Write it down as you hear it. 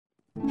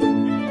You're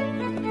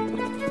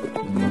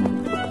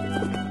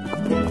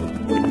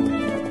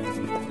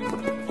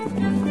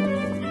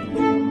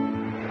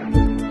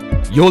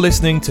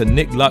listening to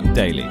Nick Luck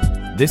Daily.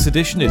 This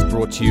edition is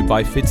brought to you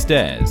by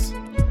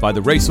FitzDares, by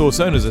the Racehorse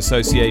Owners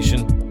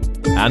Association,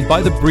 and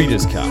by the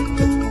Breeders' Cup.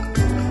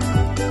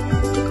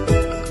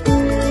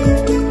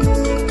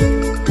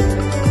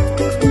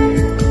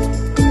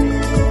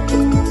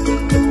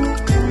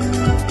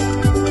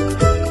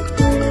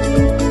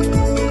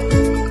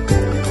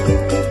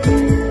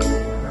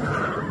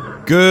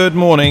 Good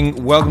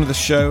morning, welcome to the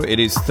show. It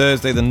is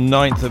Thursday the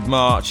 9th of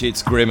March.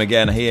 It's grim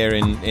again here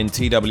in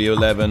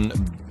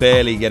TW11,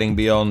 barely getting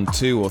beyond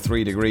 2 or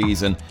 3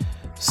 degrees, and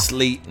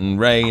sleet and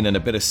rain and a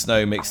bit of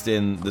snow mixed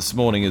in this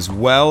morning as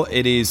well.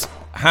 It is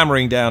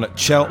hammering down at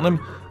Cheltenham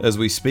as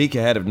we speak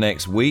ahead of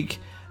next week,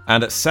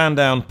 and at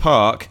Sandown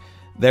Park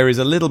there is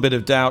a little bit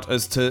of doubt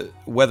as to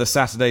whether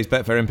Saturday's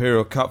Betfair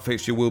Imperial Cup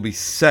fixture will be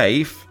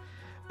safe.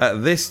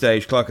 At this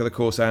stage, Clerk of the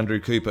Course Andrew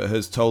Cooper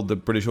has told the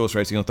British Horse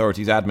Racing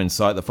Authority's admin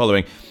site the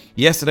following.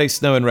 Yesterday's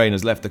snow and rain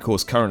has left the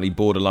course currently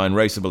borderline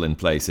raceable in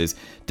places.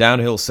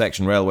 Downhill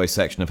section, railway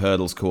section of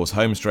hurdles course,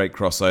 home straight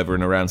crossover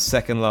and around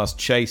second last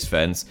chase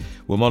fence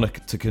will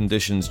monitor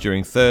conditions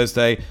during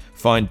Thursday,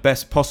 find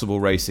best possible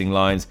racing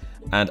lines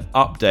and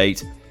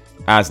update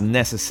as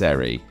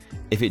necessary.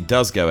 If it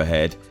does go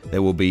ahead,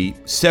 there will be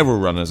several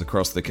runners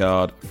across the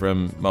card,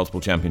 from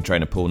multiple champion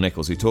trainer Paul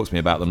Nicholls, who talks to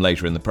me about them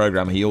later in the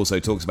programme. He also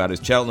talks about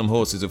his Cheltenham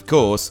horses, of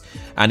course,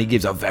 and he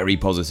gives a very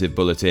positive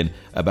bulletin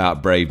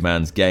about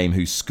Bravemans's Game,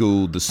 who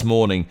schooled this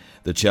morning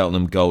the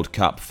Cheltenham Gold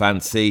Cup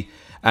fancy.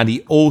 And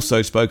he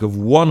also spoke of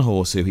one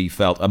horse who he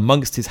felt,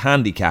 amongst his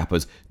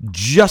handicappers,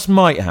 just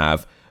might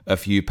have a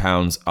few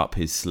pounds up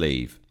his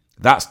sleeve.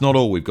 That's not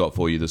all we've got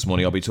for you this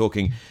morning. I'll be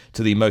talking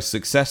to the most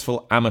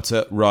successful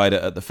amateur rider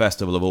at the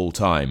festival of all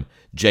time,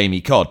 Jamie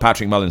Codd.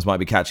 Patrick Mullins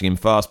might be catching him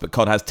fast, but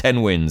Codd has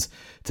 10 wins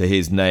to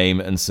his name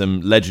and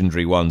some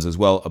legendary ones as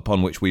well,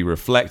 upon which we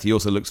reflect. He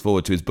also looks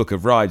forward to his book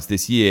of rides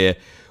this year,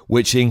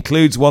 which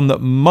includes one that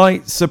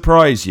might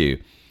surprise you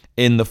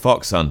in the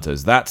Fox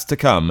Hunters. That's to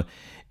come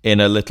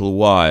in a little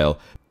while.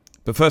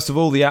 But first of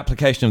all, the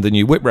application of the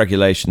new whip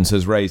regulations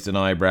has raised an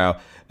eyebrow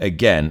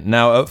again.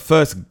 Now, at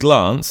first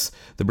glance,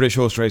 the British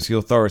Horse Racing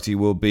Authority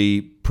will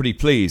be pretty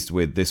pleased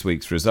with this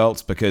week's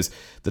results, because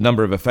the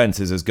number of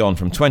offences has gone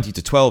from 20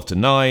 to 12 to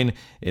 9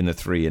 in the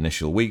 3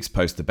 initial weeks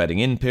post the bedding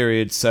in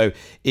period. So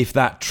if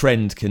that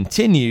trend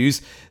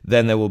continues,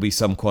 then there will be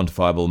some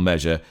quantifiable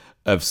measure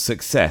of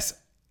success.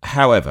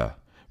 However,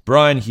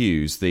 Brian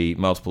Hughes, the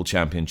multiple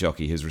champion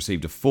jockey, has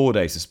received a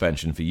 4-day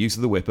suspension for use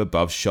of the whip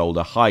above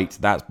shoulder height.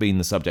 That's been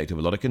the subject of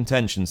a lot of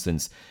contention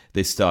since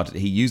this started.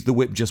 He used the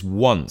whip just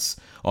once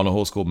on a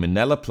horse called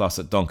Minella Plus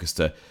at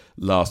Doncaster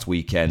last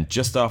weekend,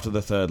 just after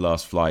the third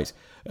last flight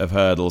of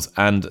hurdles.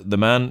 And the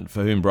man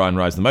for whom Brian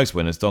rides the most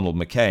winners, Donald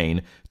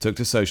McCain, took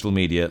to social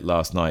media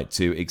last night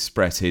to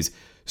express his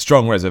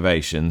strong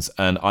reservations.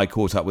 And I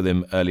caught up with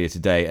him earlier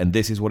today, and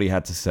this is what he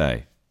had to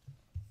say.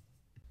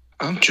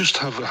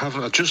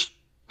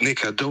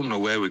 Nick, I don't know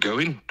where we're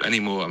going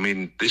anymore. I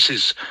mean,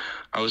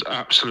 I was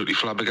absolutely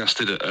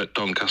flabbergasted at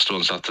Doncaster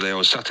on Saturday. I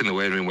was sat in the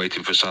weighing room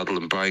waiting for saddle,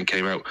 and Brian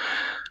came out.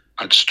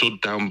 I'd stood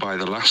down by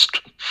the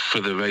last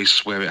for the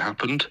race where it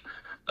happened.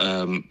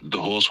 The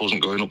horse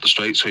wasn't going up the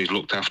straight, so he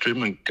looked after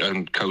him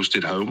and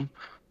coasted home.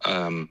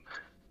 And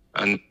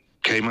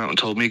came out and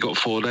told me he got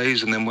 4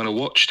 days. And then when I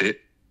watched it,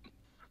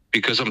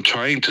 because I'm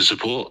trying to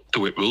support the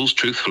whip rules,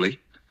 truthfully,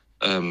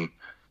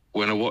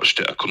 when I watched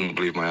it, I couldn't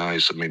believe my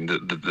eyes. I mean,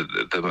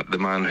 the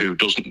man who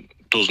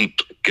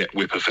doesn't get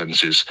whip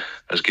offences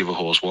has given a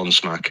horse one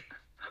smack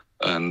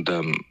and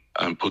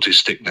put his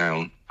stick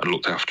down and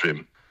looked after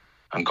him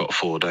and got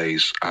 4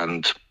 days.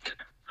 And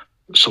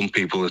some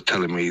people are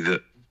telling me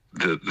that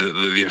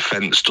the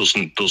offence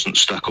doesn't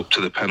stack up to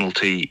the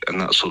penalty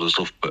and that sort of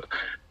stuff. But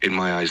in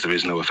my eyes, there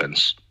is no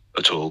offence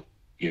at all.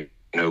 You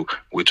know,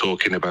 we're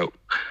talking about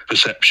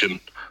perception.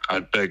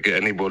 I'd beg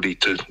anybody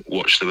to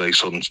watch the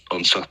race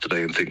on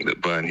Saturday and think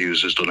that Brian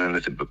Hughes has done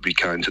anything but be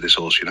kind to this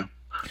horse, you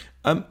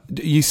know.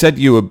 You said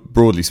you were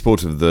broadly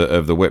supportive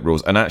of the whip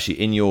rules, and actually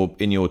in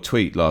your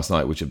tweet last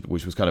night, which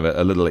was kind of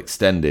a little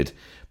extended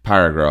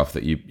paragraph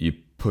that you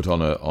put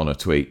on a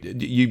tweet,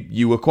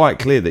 you were quite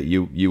clear that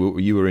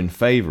you were in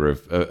favour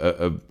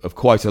of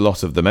quite a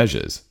lot of the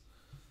measures.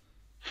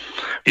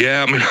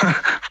 Yeah, I mean,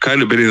 I've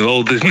kind of been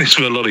involved in this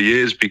for a lot of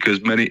years, because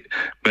many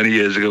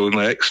years ago with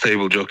my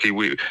ex-stable jockey,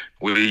 we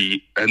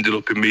ended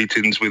up in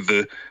meetings with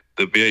the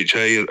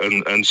BHA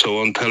and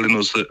so on, telling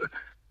us that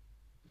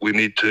we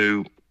need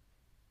to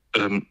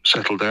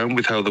settle down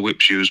with how the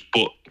whip's used.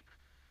 But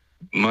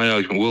my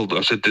argument, well,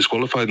 I said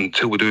disqualify them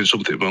until we're doing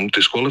something wrong,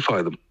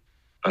 disqualify them.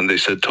 And they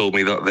told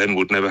me that then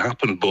would never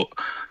happen. But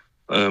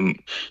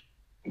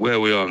where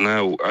we are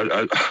now,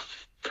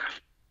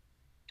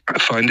 I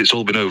find it's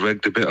all been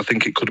over-egged a bit. I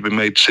think it could have been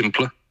made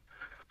simpler.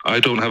 I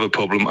don't have a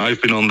problem. I've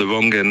been on the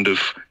wrong end of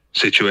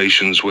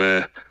situations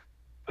where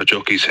a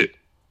jockey's hit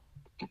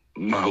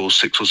my horse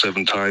 6 or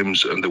 7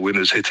 times and the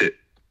winner's hit it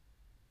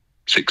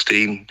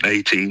 16,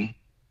 18.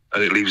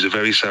 and it leaves a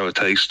very sour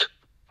taste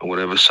or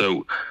whatever.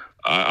 So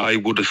I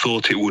would have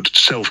thought it would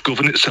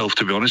self-govern itself,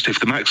 to be honest. If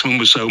the maximum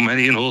was so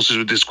many and horses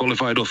were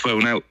disqualified or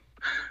thrown out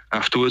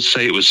afterwards,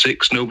 say it was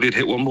 6, nobody'd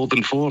hit one more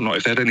than 4, not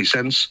if they had any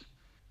sense.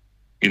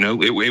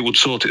 It would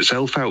sort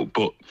itself out.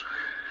 But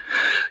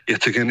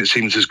yet again, it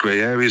seems there's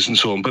grey areas and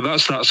so on. But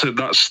that's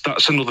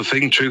another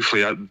thing.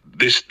 Truthfully,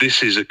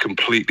 this is a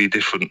completely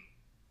different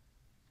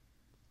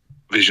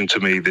vision to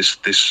me. This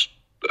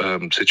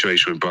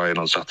situation with Brian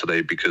on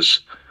Saturday, because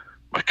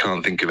I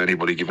can't think of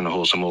anybody giving a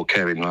horse a more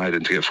caring ride,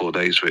 and to get 4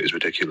 days for it is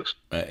ridiculous.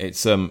 It's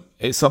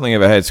something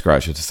of a head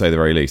scratcher, to say the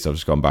very least. I've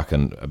just gone back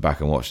and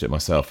watched it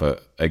myself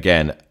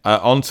again.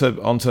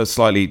 Onto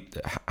slightly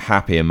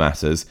happier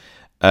matters.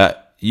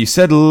 You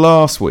said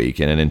last week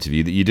in an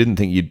interview that you didn't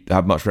think you'd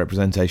have much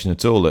representation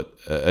at all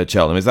at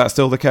Cheltenham. Is that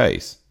still the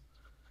case?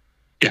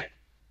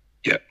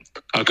 Yeah.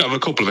 I've got a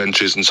couple of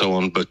entries and so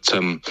on, but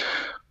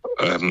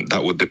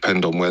that would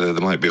depend on whether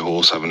there might be a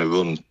horse having a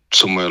run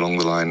somewhere along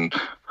the line.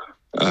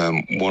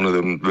 One of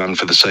them ran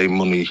for the same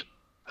money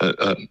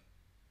at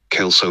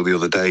Kelso the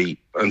other day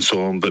and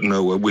so on. But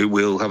no, we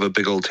will have a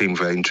big old team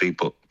for Aintree,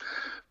 but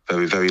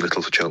very, very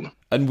little for Cheltenham.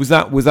 And was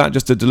that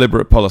just a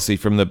deliberate policy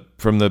from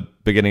the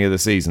beginning of the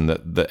season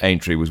that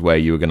Aintree was where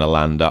you were going to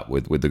land up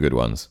with the good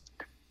ones?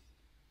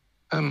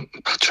 I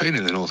train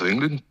in the north of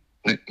England.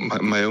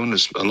 My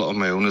owners, a lot of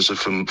my owners are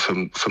from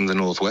the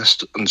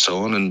northwest and so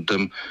on, and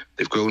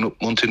they've grown up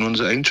wanting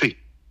runs at Aintree.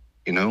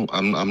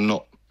 I'm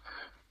not.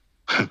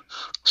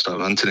 Start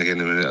ranting again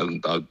in a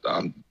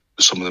minute.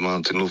 Some of them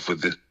aren't in love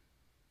with the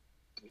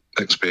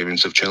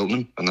experience of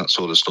Cheltenham and that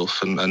sort of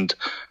stuff, and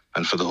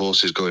for the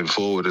horses going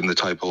forward and the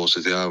type of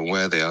horses they are and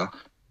where they are,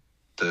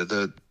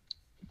 they're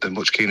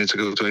much keener to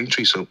go to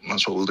Aintree. So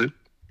that's what we'll do.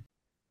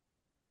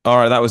 All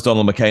right, that was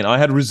Donald McCain. I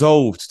had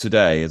resolved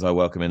today, as I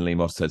welcome in Lee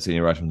Mostert,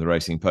 senior writer from the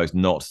Racing Post,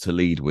 not to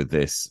lead with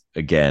this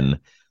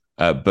again,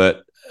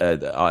 but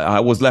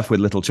I was left with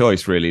little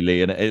choice, really,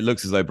 Lee, and it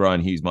looks as though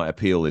Brian Hughes might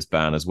appeal this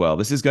ban as well.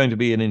 This is going to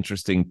be an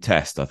interesting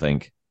test, I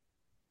think.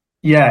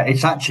 Yeah,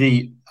 it's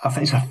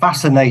a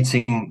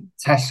fascinating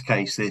test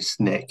case, this,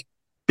 Nick,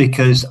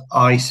 because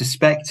I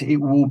suspect it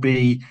will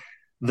be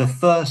the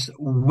first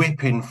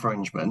whip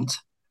infringement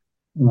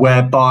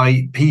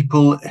whereby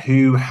people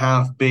who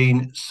have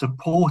been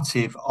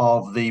supportive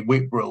of the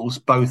whip rules,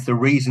 both the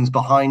reasons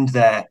behind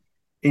their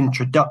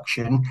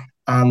introduction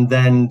and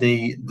then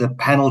the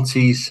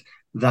penalties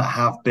that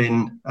have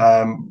been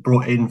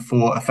brought in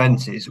for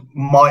offences,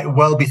 might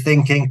well be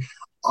thinking,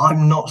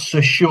 I'm not so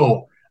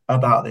sure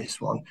about this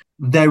one.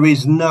 There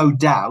is no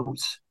doubt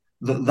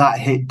that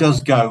hit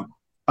does go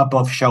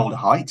above shoulder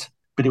height,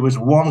 but it was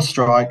one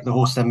strike. The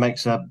horse then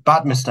makes a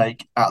bad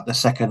mistake at the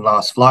second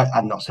last flight,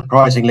 and not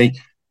surprisingly,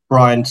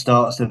 Brian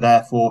starts to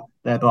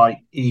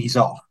thereby ease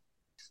off.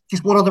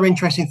 Just one other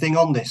interesting thing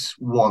on this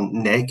one,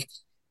 Nick.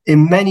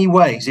 In many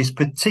ways, this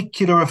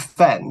particular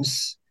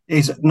offence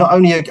is not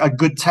only a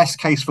good test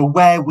case for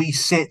where we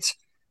sit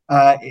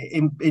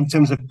in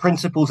terms of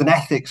principles and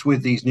ethics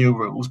with these new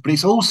rules, but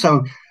it's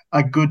also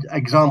a good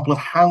example of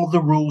how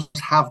the rules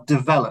have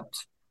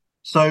developed.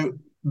 So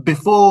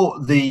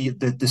before the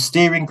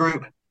steering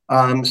group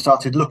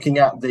started looking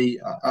at the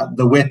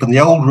whip and the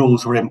old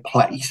rules were in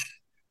place,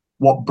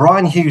 what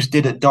Brian Hughes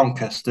did at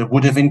Doncaster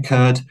would have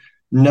incurred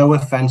no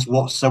offence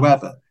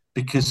whatsoever,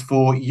 because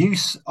for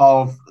use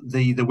of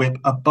the whip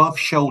above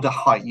shoulder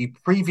height, you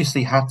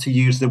previously had to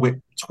use the whip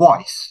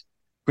twice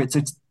for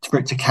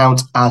it to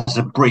count as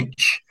a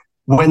breach.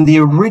 When the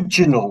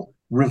original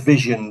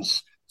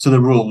revisions to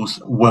the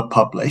rules were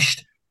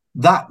published,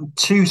 that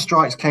 2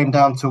 strikes came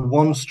down to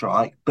 1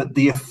 strike, but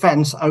the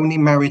offence only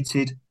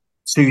merited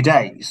 2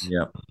 days.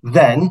 Yeah.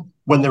 Then,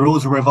 when the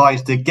rules were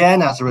revised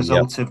again as a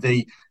result of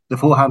the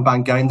forehand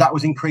ban going, that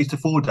was increased to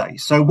 4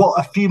 days. So what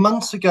a few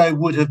months ago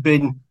would have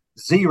been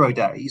 0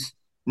 days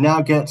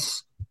now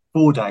gets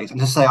 4 days. And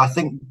to say, I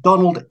think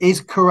Donald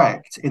is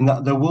correct in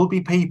that there will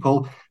be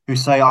people who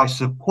say, I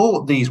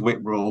support these whip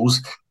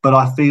rules, but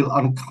I feel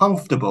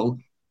uncomfortable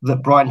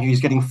that Brian Hughes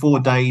is getting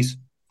 4 days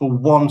for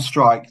 1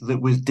 strike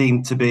that was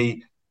deemed to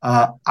be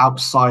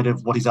outside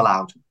of what is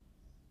allowed.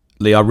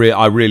 Lee,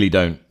 I really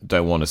don't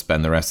want to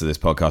spend the rest of this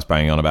podcast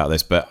banging on about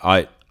this, but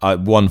I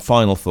one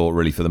final thought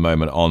really for the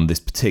moment on this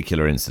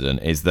particular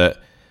incident is that,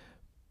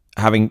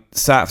 having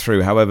sat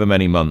through however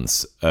many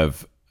months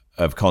of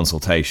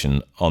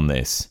consultation on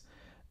this,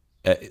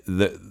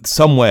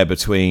 somewhere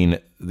between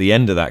the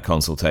end of that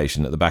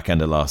consultation at the back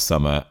end of last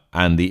summer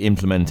and the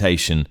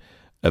implementation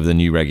of the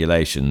new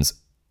regulations,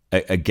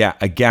 a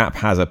gap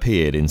has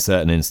appeared in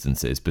certain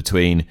instances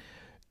between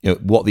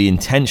what the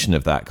intention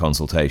of that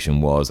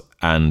consultation was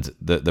and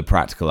the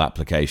practical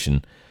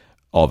application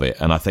of it.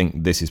 And I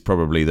think this is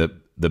probably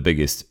the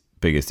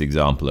biggest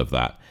example of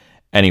that.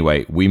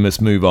 Anyway, we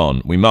must move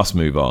on. We must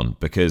move on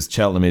because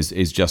Cheltenham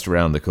is just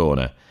around the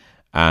corner.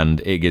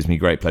 And it gives me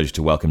great pleasure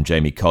to welcome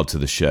Jamie Codd to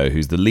the show,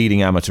 who's the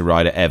leading amateur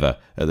rider ever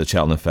at the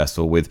Cheltenham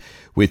Festival with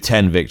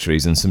 10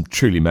 victories and some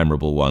truly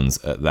memorable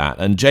ones at that.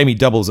 And Jamie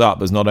doubles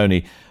up as not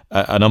only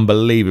an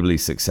unbelievably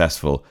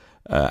successful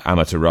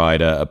amateur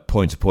rider, a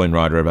point-to-point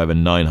rider of over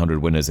 900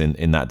 winners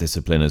in that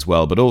discipline as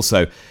well, but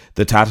also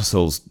the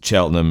Tattersalls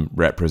Cheltenham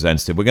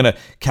representative. We're going to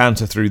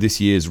canter through this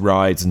year's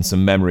rides and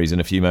some memories in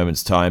a few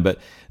moments' time, but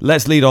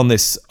let's lead on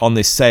this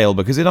sale,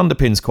 because it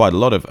underpins quite a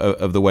lot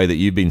of the way that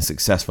you've been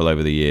successful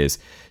over the years,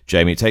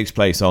 Jamie. It takes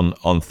place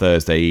on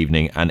Thursday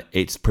evening, and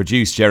it's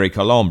produced Jerry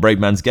Colombe,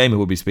 Bravemansgame, who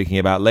we'll be speaking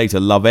about later,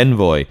 Love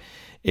Envoy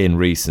in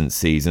recent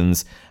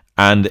seasons,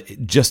 and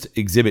just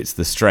exhibits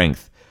the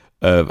strength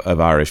of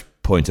Irish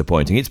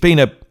point-to-pointing. It's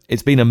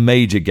been a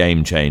major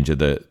game changer,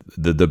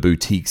 the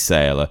boutique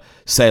sale, a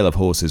sale of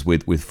horses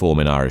with form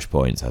in Irish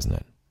points, hasn't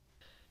it?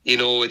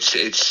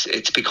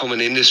 It's become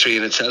an industry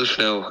in itself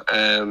now.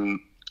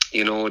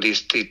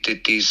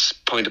 These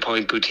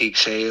point-to-point boutique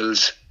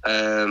sales.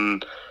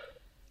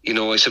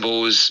 I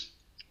suppose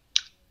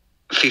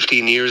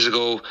 15 years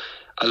ago,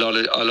 a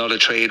lot of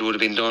trade would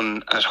have been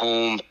done at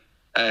home,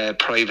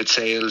 private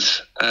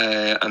sales,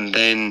 and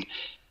then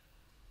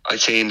I'd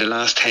say in the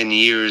last 10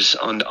 years,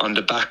 on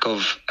the back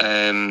of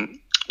the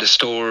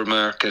store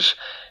market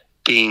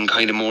being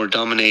kind of more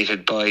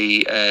dominated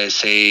by,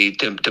 say,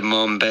 the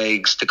Mom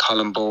Beggs, the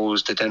Colin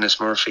Bowes, the Dennis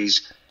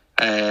Murphys,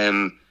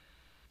 the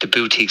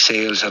boutique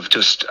sales have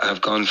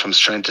gone from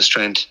strength to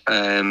strength.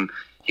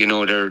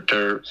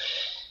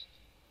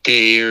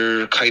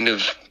 They're kind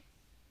of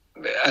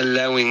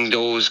allowing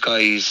those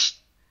guys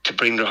to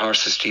bring their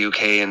horses to the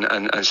UK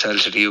and sell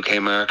to the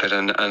UK market,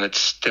 and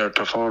they're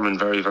performing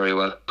very, very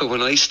well. But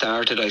when I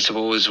started, I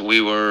suppose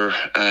we were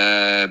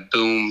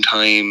boom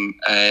time.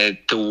 There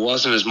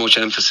wasn't as much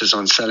emphasis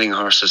on selling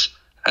horses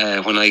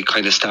when I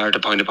kind of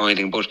started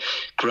point-to-pointing, but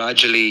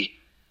gradually,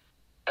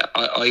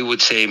 I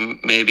would say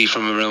maybe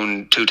from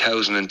around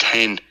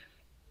 2010,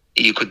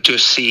 you could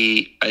just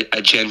see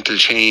a gentle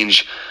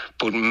change,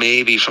 but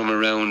maybe from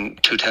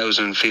around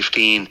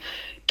 2015,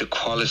 the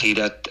quality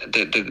that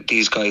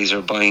these guys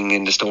are buying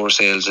in the store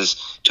sales has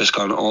just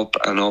gone up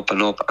and up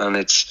and up, and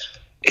it's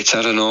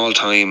at an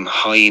all-time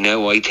high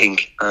now, I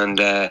think. And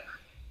the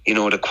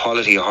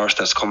quality of horse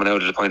that's coming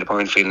out of the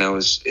point-to-point field now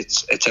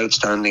it's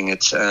outstanding.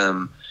 It's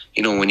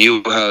when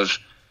you have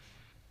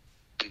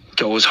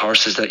those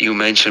horses that you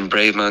mentioned,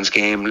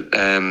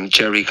 Bravemansgame,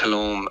 Jerry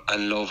Colombe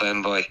and Love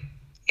Envoy,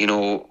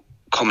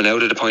 coming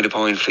out of the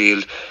point-to-point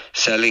field,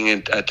 selling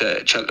it at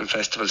the Cheltenham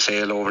Festival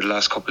sale over the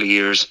last couple of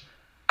years,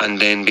 and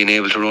then being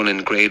able to run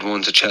in grade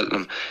ones at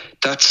Cheltenham.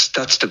 That's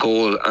the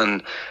goal,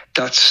 and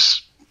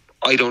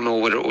I don't know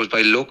whether it was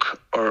by luck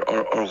or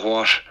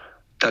what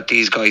that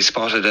these guys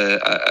spotted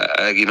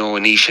a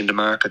niche in the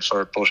market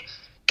for it, but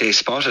they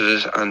spotted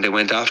it and they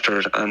went after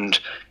it, and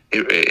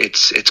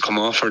it's come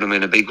off for them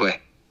in a big way.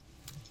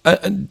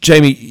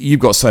 Jamie, you've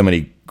got so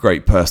many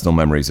great personal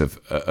memories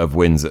of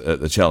wins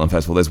at the Cheltenham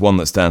Festival. There's one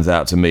that stands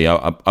out to me.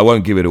 I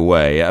won't give it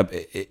away.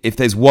 If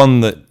there's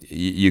one that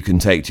you can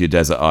take to your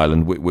desert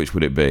island, which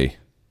would it be?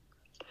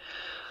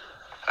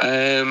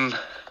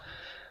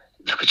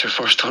 Look at your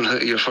first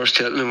one. Your first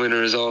Cheltenham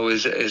winner is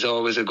always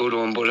a good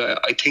one.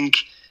 But I think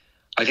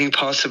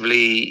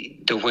possibly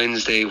the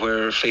Wednesday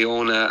where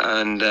Fiona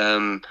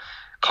and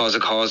Cause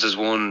of Causes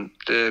won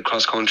the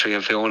cross country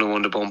and Fiona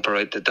won the bumper.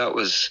 Right, that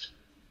was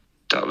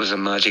a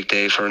magic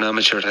day for an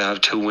amateur to have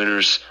two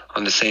winners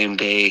on the same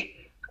day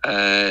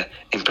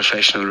in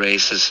professional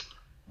races.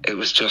 It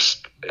was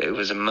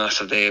a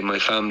massive day. My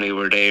family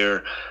were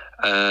there.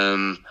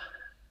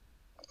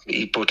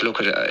 But look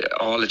at it,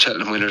 all the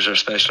Cheltenham winners are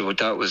special, but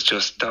that was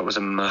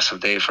a massive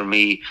day for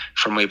me,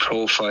 for my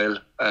profile.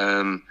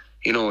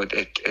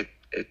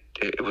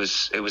 It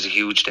was a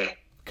huge day.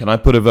 Can I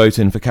put a vote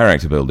in for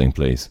character building,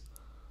 please?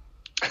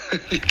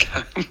 You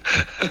can.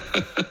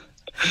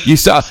 You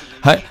start.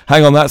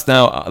 Hang on,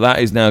 that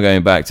is now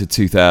going back to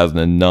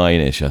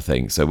 2009ish, I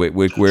think. So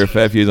we're a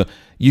fair few.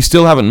 You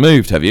still haven't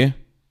moved, have you?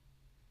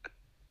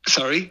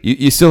 Sorry.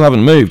 You still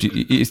haven't moved.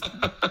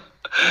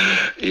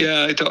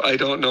 Yeah, I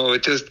don't know.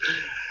 It just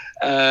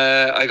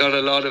I got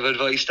a lot of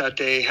advice that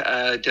day.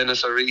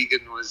 Dennis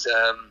O'Regan was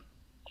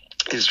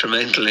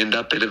instrumental in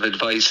that bit of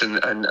advice,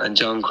 and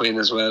John Quinn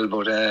as well.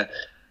 But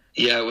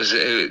yeah, it was.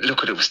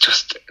 Look, it was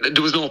just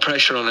there was no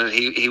pressure on it.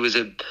 He was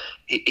a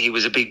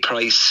big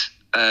price.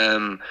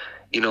 When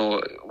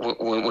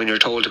you're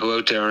told to go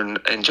out there and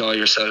enjoy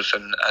yourself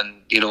and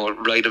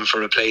ride him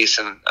for a place,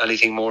 and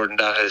anything more than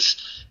that is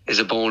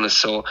a bonus.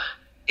 So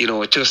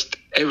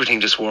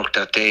everything just worked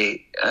that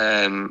day.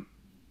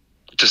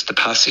 Just the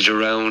passage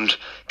around,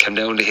 came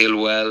down the hill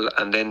well,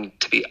 and then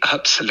to be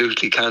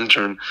absolutely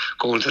cantering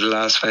going to the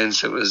last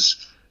fence, it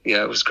was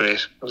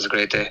great. It was a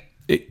great day.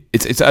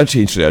 It's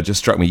actually interesting. It just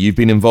struck me. You've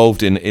been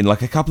involved in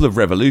like a couple of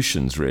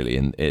revolutions, really,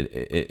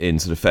 in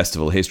sort of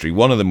festival history.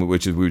 One of them,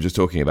 which is we were just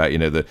talking about,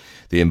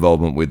 the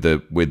involvement with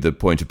the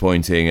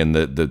point-to-pointing and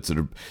the sort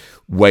of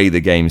way the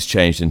game's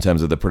changed in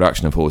terms of the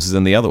production of horses.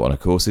 And the other one, of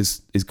course,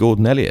 is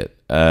Gordon Elliott,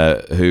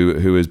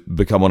 who has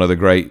become one of the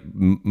great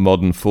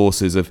modern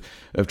forces of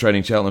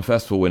training Cheltenham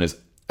Festival winners.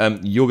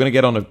 you're going to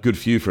get on a good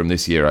few from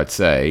this year, I'd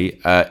say.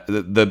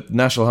 The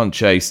National Hunt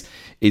Chase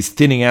is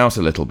thinning out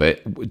a little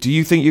bit. Do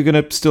you think you're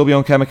going to still be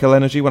on Chemical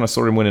Energy? When I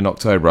saw him win in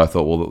October, I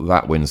thought, well,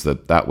 that wins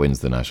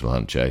the National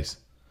Hunt Chase.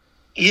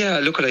 Yeah,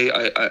 look,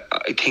 I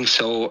think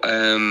so.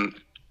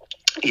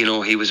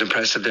 He was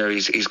impressive there.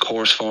 His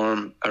course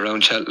form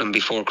around Cheltenham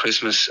before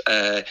Christmas,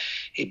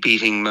 he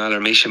beating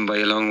Maller Mission by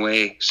a long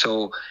way.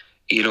 So,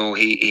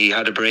 he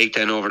had a break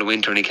then over the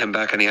winter, and he came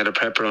back and he had a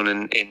prep run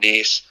in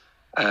Naas.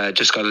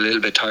 Just got a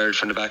little bit tired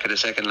from the back of the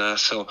second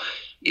last. So,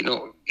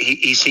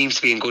 he seems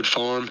to be in good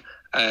form.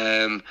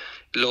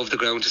 Love the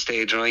ground to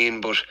stay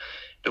drying, but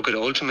look,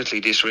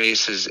 ultimately this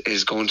race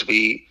is going to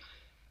be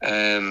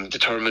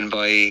determined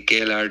by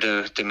Gaillard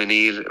de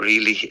Menil,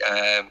 really.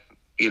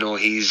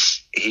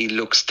 He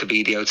looks to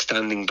be the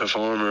outstanding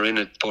performer in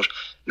it, but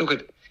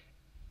look,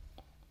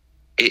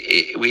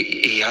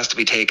 he has to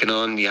be taken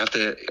on. You have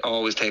to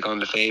always take on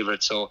the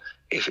favourite. So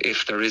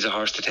if there is a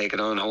horse to take it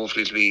on,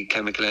 hopefully it'll be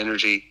Chemical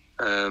Energy.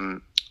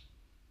 And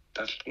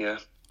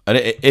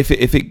if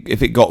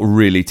it got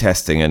really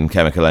testing and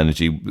Chemical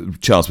Energy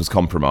chance was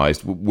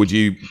compromised, would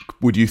you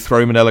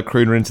throw Manella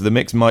Crooner into the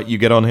mix? Might you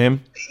get on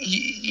him?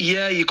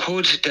 Yeah, you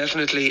could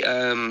definitely.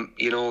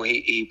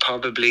 He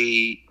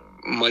probably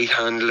might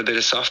handle a bit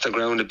of softer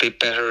ground a bit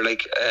better,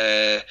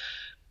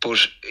 but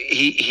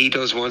he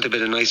does want a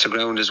bit of nicer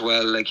ground as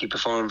well. Like, he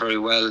performed very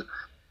well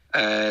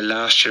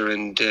last year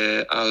in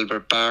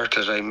Albert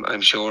Bartlett,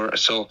 I'm sure.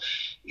 So,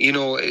 there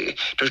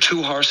are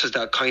two horses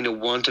that kind of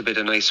want a bit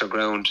of nicer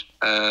ground.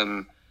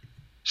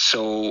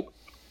 So,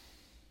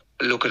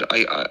 look,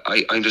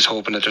 I'm just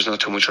hoping that there's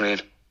not too much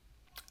rain.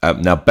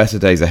 Now, Better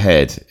Days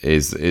Ahead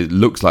it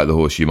looks like the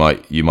horse you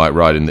might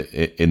ride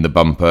in the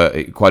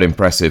bumper. Quite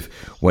impressive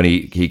when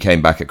he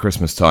came back at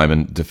Christmas time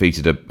and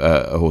defeated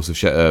a horse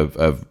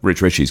of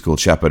Rich Ritchie's called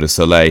Chapeau de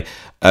Soleil.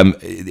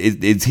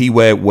 Is he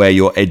where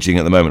you're edging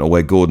at the moment, or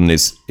where Gordon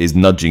is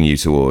nudging you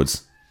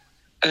towards?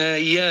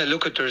 Yeah,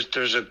 look,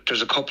 there's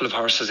a couple of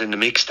horses in the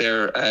mix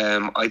there.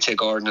 I'd say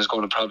Gordon is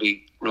going to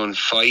probably run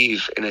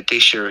 5 in it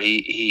this year.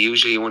 He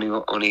usually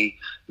only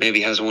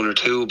maybe has 1 or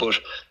 2, but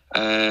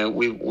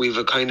we've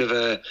a kind of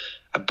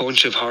a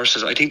bunch of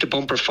horses. I think the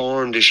bumper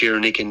form this year,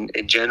 Nick, in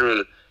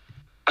general,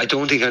 I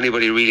don't think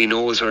anybody really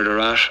knows where they're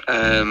at.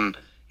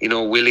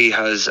 Willie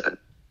has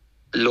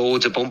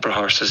loads of bumper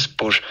horses,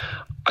 but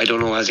I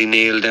don't know, has he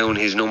nailed down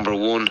his number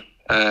one?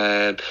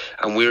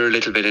 And we're a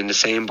little bit in the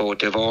same boat.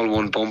 They've all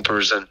won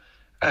bumpers, and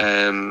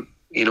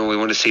we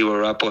want to see where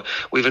we're at. But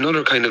we've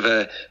another kind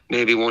of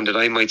maybe one that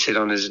I might sit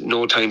on is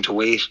No Time to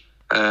Wait.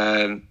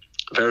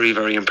 Very,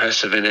 very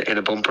impressive in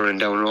a bumper in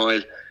Down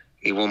Royal.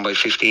 He won by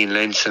 15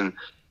 lengths, and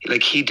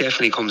he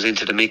definitely comes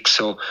into the mix.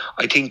 So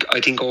I think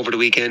over the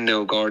weekend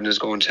now, Gordon is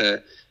going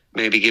to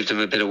maybe give them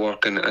a bit of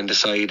work and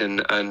decide and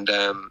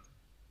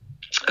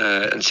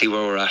see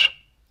where we're at.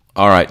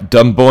 All right,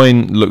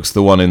 Dunboyne looks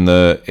the one in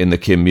the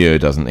Kim Muir,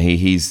 doesn't he?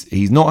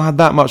 He's not had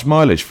that much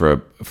mileage for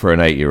an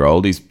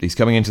 8-year-old. He's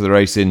coming into the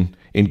race in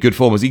good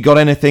form. Has he got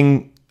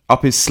anything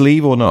up his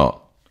sleeve or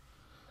not?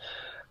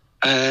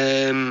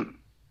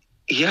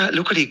 Yeah,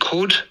 look, he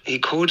could.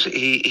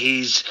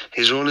 His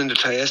run in the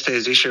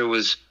Thyestes this year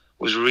was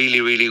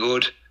really, really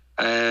good.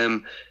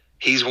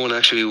 He's one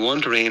actually we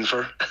want rain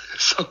for,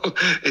 so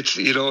it's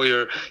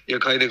you're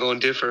kind of going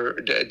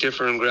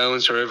different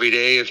grounds for every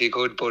day if you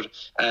could, but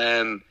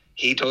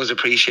he does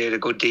appreciate a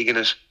good dig in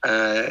it.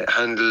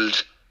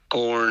 Handled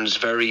Gorns,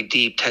 very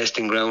deep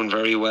testing ground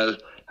very well.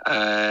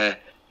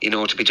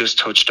 To be just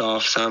touched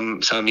off.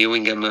 Sam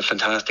Ewing gave him a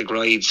fantastic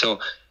ride. So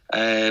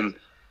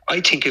I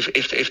think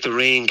if the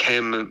rain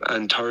came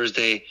and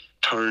Thursday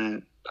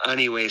turned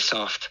anyway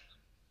soft,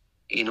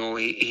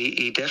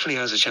 he definitely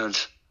has a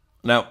chance.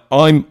 Now,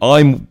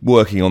 I'm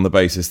working on the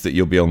basis that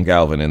you'll be on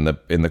Galvin in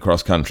the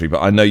cross country,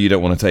 but I know you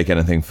don't want to take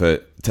anything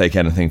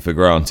for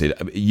granted.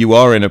 You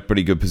are in a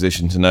pretty good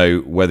position to know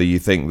whether you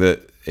think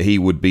that he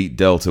would beat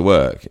Delta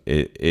Work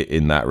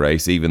in that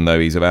race, even though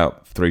he's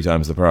about 3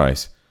 times the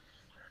price.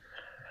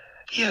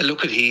 Yeah,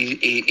 look,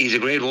 he's a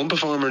Grade 1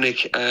 performer,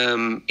 Nick.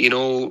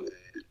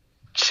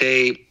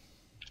 Say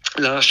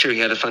last year he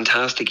had a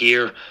fantastic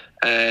year.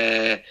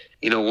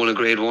 Won a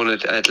Grade 1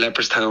 at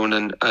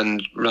Leopardstown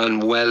and ran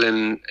well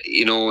in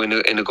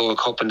a Gold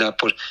Cup and that.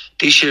 But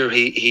this year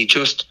he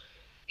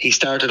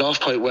started off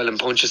quite well in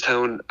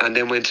Punchestown and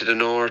then went to the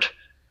north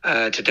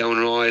to Down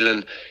Royal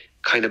and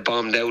kind of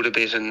bombed out a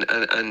bit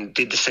and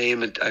did the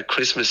same at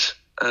Christmas.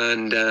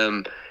 And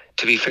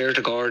to be fair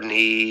to Gordon,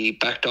 he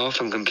backed off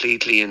him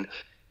completely and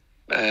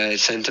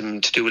sent him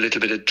to do a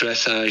little bit of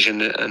dressage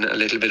and a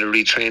little bit of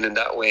retraining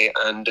that way.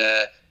 And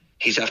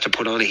he's have to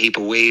put on a heap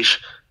of weight.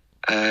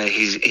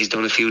 He's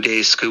done a few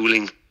days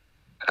schooling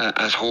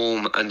at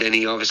home, and then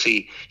he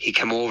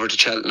came over to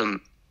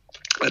Cheltenham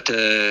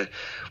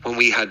when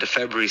we had the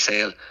February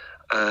sale,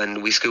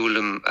 and we schooled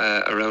him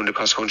around the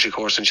cross country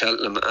course in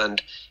Cheltenham,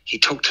 and he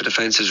took to the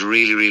fences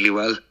really, really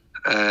well.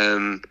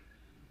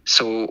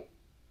 So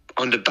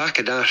on the back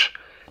of that,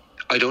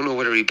 I don't know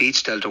whether he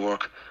beats Delta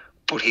Work,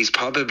 but he's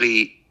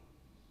probably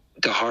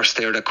the horse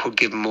there that could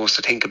give him most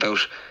to think about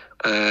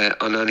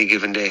on any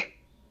given day.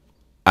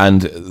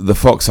 And the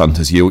Fox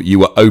Hunters, you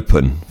were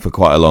open for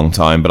quite a long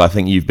time, but I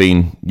think you've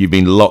been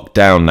locked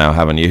down now,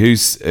 haven't you?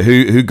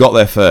 Who got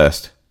there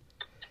first?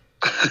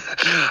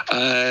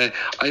 I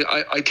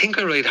think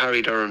I ride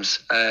Harry Durham's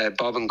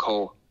Bob and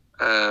Co.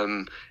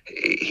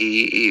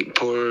 He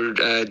poor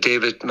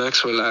David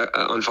Maxwell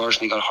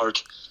unfortunately got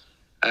hurt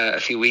a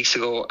few weeks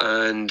ago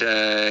and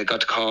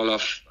got to call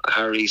off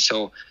Harry.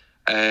 So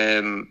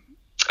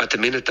at the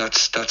minute,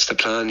 that's the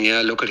plan.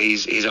 Yeah, look at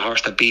he's a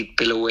horse that beat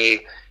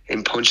Billaway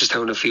in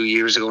Punchestown a few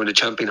years ago in the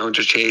Champion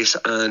Hunter Chase,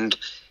 and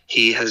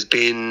he has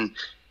been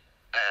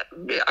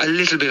a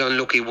little bit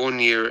unlucky. One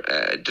year,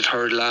 the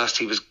third last,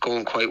 he was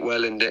going quite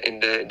well in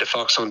the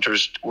Fox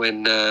Hunters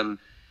when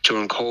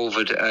during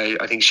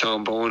COVID, I think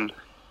Sean Bowen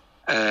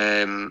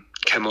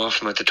came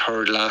off him at the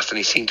third last, and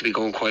he seemed to be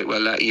going quite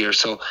well that year.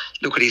 So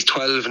look at, he's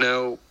 12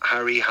 now.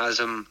 Harry has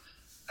him.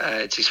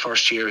 It's his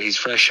first year. He's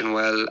fresh and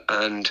well,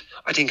 and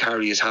I think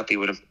Harry is happy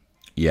with him.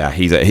 Yeah,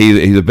 he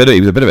was a bit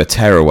of a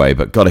tearaway,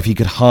 but God, if he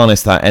could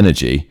harness that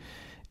energy,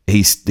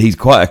 he's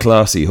quite a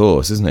classy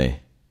horse, isn't he?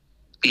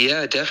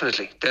 Yeah,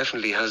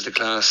 definitely has the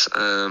class.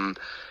 But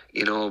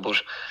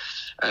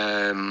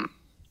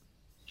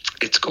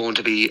it's going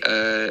to be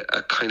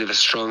a kind of a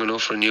strong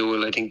enough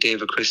renewal. I think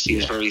David Christie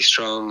is very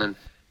strong, and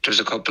there's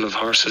a couple of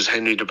horses.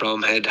 Henry de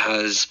Bromhead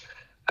has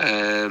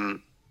a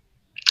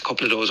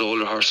couple of those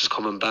older horses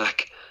coming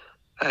back.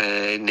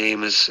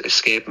 Name is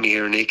escaping me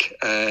here, Nick.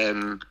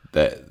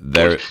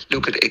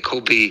 Look, it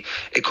could be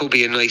a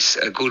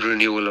good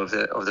renewal of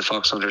the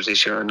Fox Hunters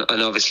this year, and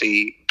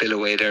obviously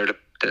Billaway there,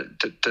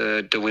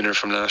 the winner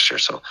from last year.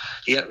 So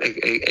yeah,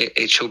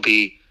 it should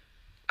be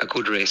a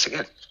good race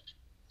again.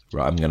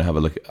 Right, I'm gonna have a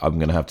look. I'm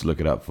gonna have to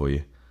look it up for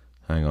you.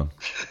 Hang on.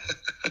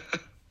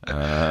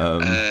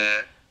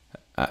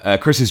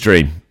 Chris's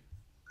Dream.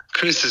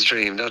 Chris's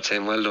Dream. That's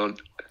him. Well done.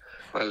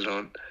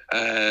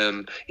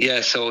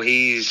 So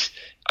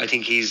I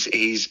think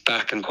he's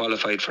back and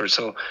qualified for it.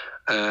 So,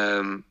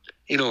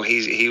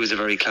 he was a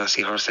very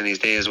classy horse in his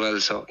day as well.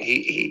 So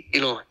he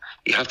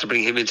you have to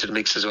bring him into the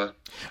mix as well.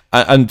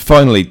 And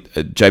finally,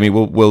 Jamie,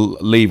 we'll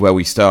leave where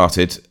we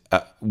started.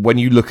 When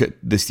you look at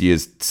this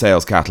year's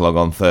sales catalogue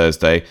on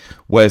Thursday,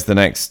 where's the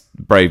next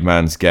Brave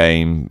Man's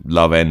Game,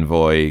 Love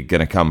Envoy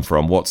going to come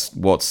from? What's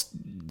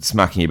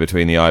smacking you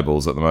between the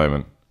eyeballs at the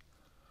moment?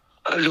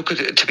 Look,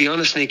 to be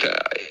honest, Nick,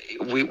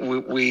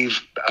 we've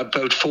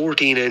about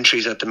 14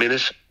 entries at the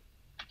minute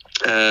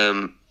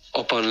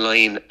up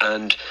online,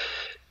 and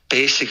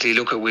basically,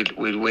 look,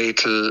 we'll wait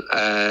till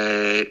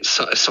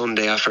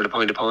Sunday after the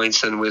point of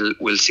points, and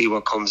we'll see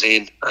what comes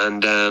in.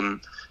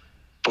 And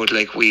but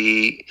like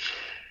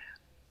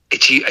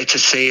it's a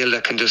sale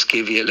that can just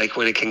give you, like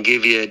when it can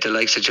give you the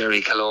likes of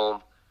Jerry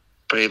Colombe,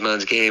 Brave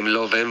Man's Game,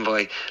 Love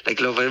Envoy. Like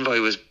Love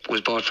Envoy was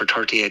bought for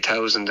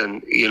 38,000,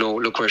 and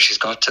look where she's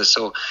got to.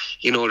 So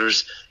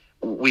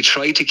we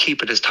try to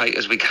keep it as tight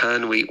as we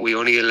can. We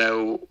only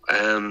allow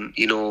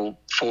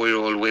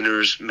 4-year-old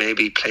winners,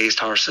 maybe placed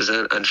horses,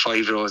 and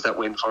 5-year-olds that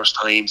win first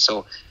time.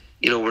 So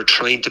we're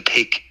trying to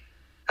pick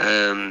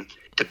the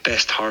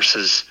best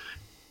horses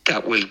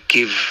that will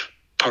give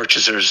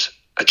purchasers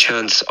a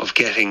chance of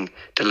getting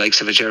the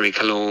likes of a Jerry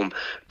Colombe,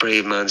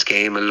 Brave Man's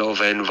Game, and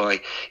Love Envoy,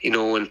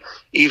 and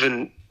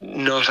even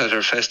not at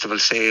our festival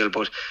sale,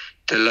 but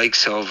the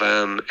likes of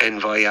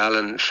Envoy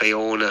Allen,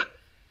 Fiona,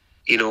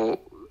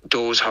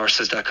 those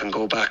horses that can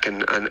go back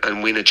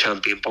and win a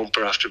champion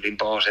bumper after being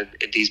bought in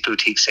these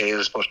boutique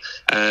sales. But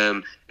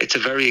it's a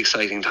very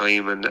exciting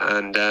time,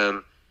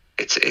 and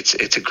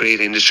it's a great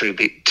industry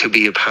to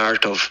be a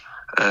part of,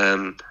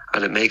 and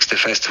it makes the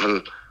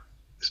festival,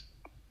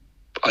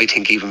 I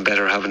think, even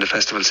better having the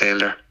festival sale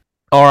there.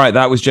 All right,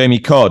 that was Jamie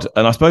Codd.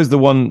 And I suppose the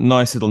one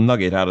nice little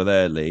nugget out of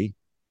there, Lee,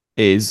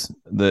 is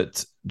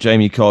that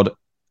Jamie Codd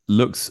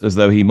looks as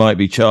though he might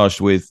be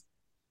charged with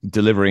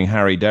delivering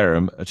Harry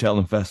Derham, a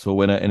Cheltenham Festival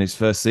winner, in his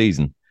first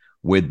season,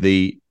 with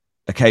the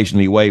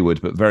occasionally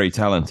wayward but very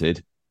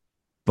talented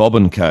Bob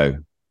and Co.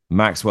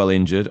 Maxwell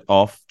injured,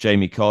 off,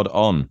 Jamie Codd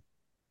on.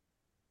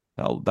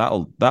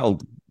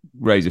 That'll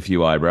raise a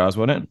few eyebrows,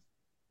 won't it?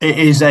 It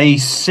is a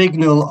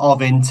signal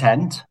of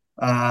intent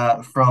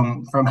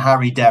from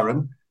Harry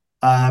Derham,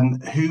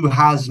 who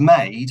has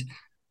made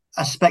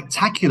a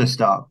spectacular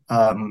start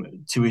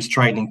to his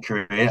training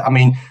career. I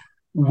mean,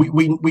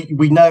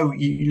 we know,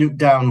 you look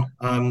down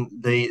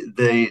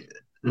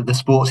the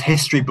sports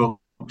history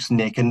books,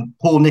 Nick, and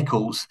Paul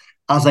Nicholls,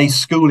 as a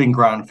schooling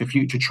ground for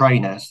future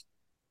trainers,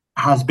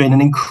 has been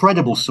an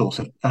incredible source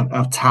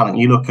of talent.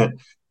 You look at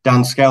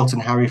Dan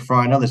Skelton, Harry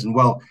Fry, and others, and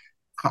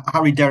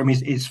Harry Derham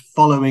is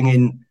following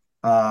in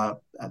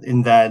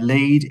their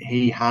lead.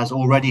 He has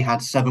already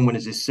had 7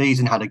 winners this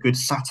season, had a good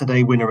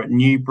Saturday winner at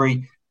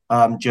Newbury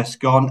just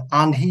gone,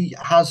 and he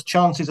has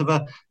chances of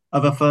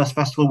a first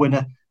festival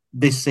winner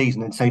this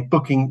season. And so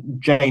booking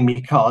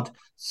Jamie Codd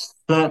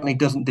certainly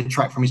doesn't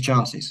detract from his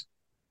chances.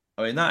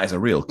 I mean, that is a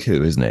real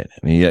coup, isn't it?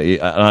 I mean,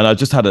 and I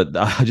just had a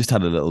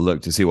little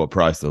look to see what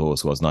price the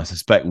horse was, and I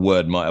suspect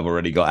word might have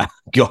already got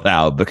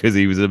out because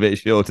he was a bit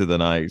shorter than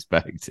I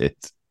expected.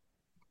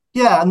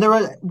 Yeah, and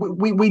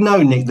we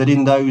know, Nick, that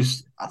in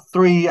those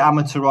three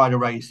amateur rider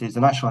races, the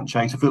National Hunt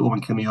Chase, the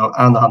Footballman Camille,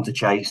 and the Hunter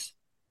Chase,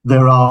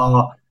 there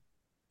are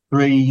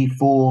three,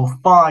 four,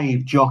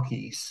 five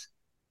jockeys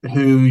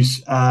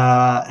whose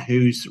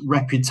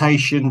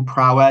reputation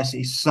prowess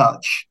is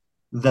such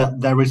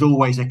that there is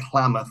always a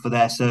clamour for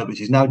their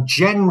services. Now,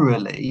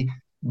 generally,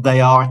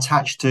 they are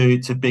attached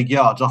to big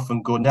yards,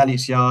 often Gordon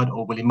Elliott's yard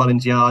or Willie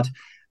Mullins' yard,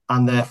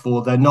 and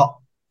therefore they're not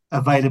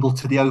available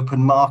to the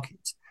open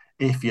market,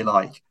 if you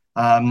like.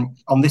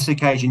 On this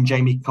occasion,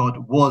 Jamie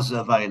Codd was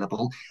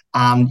available,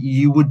 and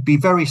you would be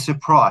very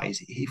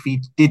surprised if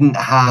he hadn't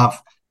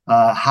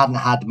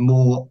had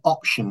more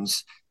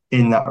options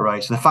in that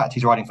race. So the fact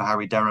he's riding for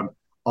Harry Derham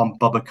on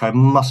Bubba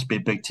must be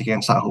big to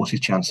against that horse's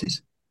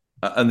chances.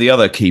 And the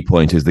other key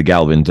point is the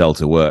Galvin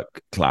Delta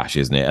Work clash,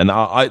 isn't it?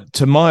 And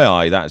to my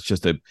eye, that's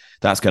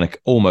going to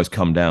almost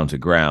come down to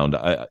ground.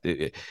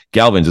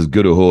 Galvin's as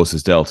good a horse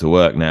as Delta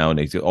Work now, and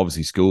he's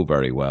obviously schooled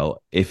very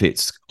well. If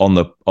it's on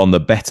the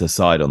better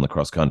side on the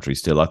cross country,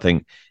 still, I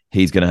think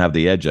he's going to have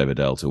the edge over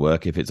Delta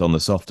Work. If it's on the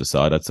softer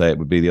side, I'd say it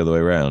would be the other way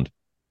around.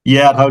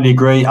 Yeah, I totally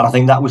agree, and I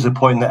think that was the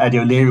point that Eddie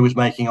O'Leary was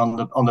making on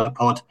the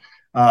pod,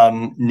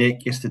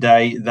 Nick,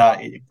 yesterday.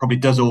 That it probably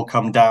does all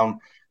come down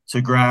to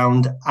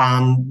ground,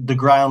 and the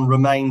ground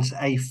remains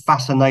a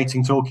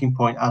fascinating talking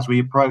point as we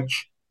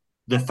approach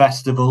the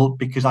festival,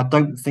 because I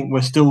don't think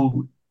we're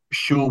still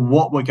sure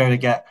what we're going to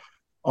get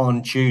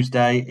on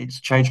Tuesday. It's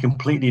changed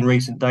completely in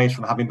recent days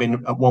from having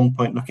been at one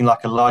point looking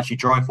like a largely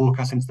dry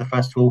forecast into the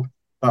festival.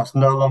 That's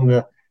no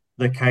longer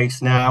the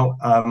case now.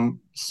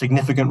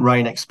 Significant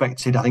rain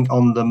expected, I think,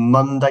 on the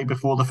Monday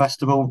before the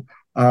festival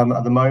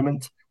at the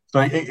moment.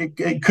 So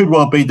it could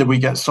well be that we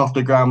get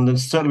softer ground than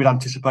certainly we'd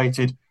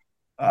anticipated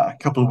a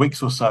couple of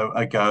weeks or so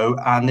ago.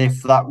 And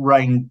if that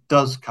rain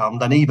does come,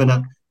 then even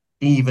at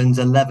evens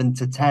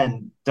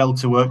 11-10,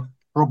 Delta Work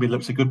probably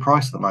looks a good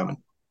price at the moment.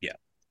 Yeah.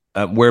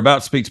 We're about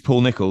to speak to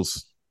Paul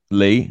Nicholls.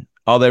 Lee,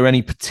 are there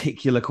any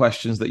particular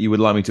questions that you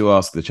would like me to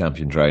ask the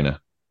champion trainer?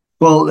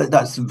 Well,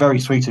 that's very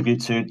sweet of you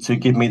to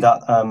give me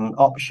that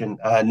option,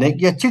 Nick.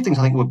 Yeah, two things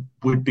I think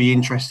would be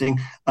interesting.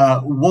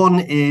 One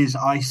is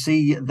I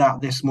see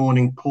that this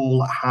morning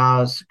Paul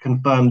has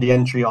confirmed the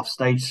entry of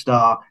Stage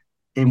Star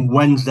in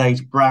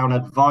Wednesday's Brown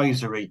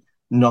Advisory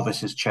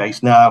Novices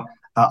Chase. Now,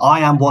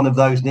 I am one of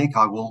those, Nick.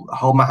 I will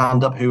hold my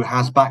hand up, who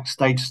has backed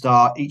Stage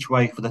Star each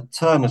way for the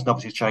Turners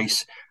Novices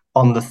Chase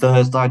on the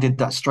Thursday. I did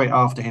that straight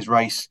after his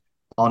race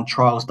on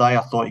Trials Day.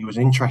 I thought he was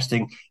an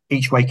interesting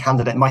each way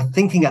candidate. My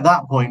thinking at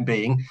that point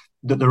being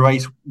that the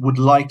race would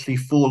likely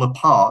fall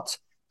apart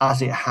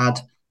as it had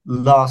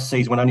last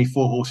season when only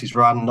four horses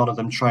ran, none of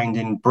them trained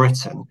in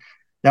Britain.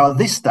 Now, at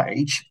this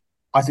stage,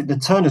 I think the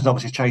Turners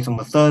Novices Chase on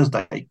the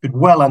Thursday could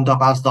well end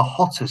up as the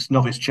hottest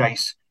novice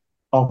chase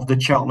of the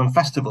Cheltenham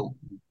Festival,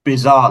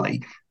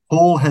 bizarrely.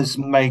 Paul has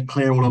made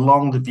clear all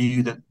along the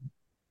view that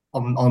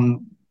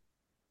on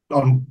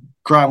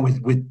ground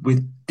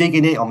with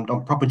digging it, on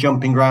proper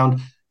jumping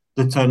ground,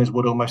 the Turners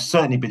would almost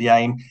certainly be the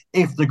aim.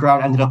 If the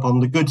ground ended up on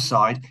the good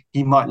side,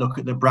 he might look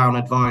at the Brown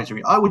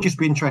Advisory. I would just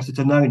be interested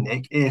to know,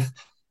 Nick, if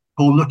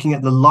Paul, looking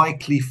at the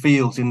likely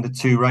fields in the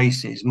two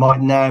races,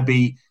 might now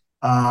be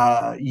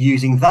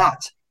using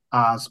that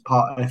as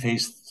part of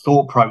his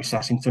thought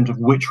process in terms of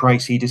which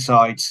race he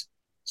decides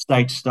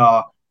Stage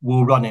Star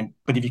will run in.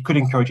 But if you could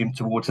encourage him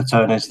towards the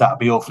Turners, that would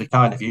be awfully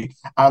kind of you.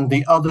 And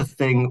the other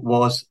thing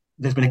was,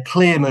 there's been a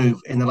clear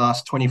move in the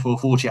last 24,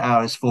 40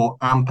 hours for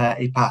Impair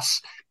et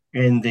Passe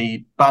in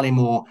the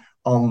Ballymore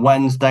on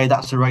Wednesday.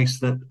 That's a race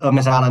that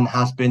Hermes Allen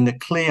has been the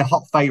clear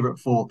hot favourite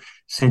for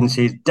since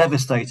his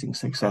devastating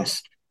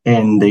success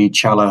in the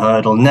Challow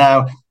Hurdle.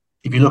 Now,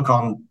 if you look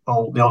on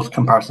all the old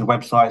comparison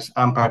websites,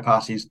 Impair et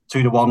Passe is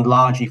 2-1,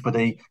 largely for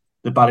the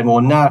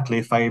Ballymore, now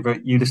clear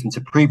favourite. You listen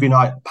to preview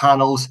night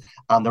panels,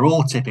 and they're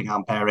all tipping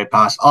Impair et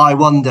Passe. I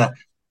wonder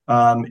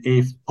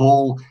if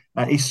Paul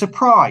is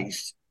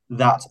surprised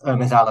that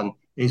Hermes Allen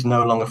is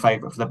no longer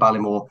favourite for the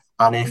Ballymore,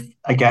 and if,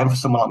 again, for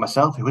someone like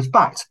myself who has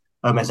backed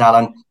Hermes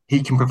Allen,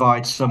 he can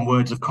provide some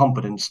words of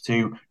confidence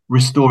to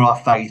restore our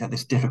faith at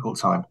this difficult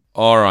time.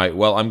 All right,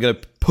 well, I'm going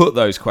to put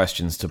those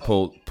questions to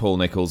Paul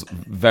Nicholls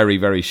very,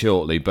 very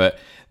shortly, but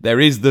there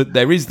is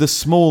the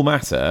small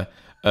matter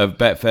of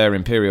Betfair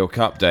Imperial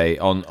Cup Day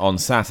on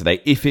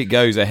Saturday, if it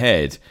goes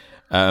ahead.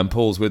 And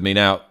Paul's with me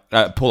now.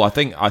 Paul, I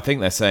think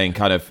they're saying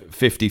kind of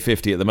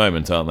 50-50 at the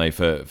moment, aren't they,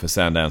 for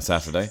Sandown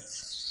Saturday?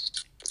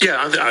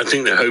 Yeah, I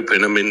think they're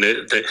hoping. I mean,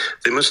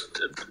 they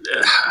must.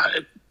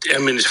 I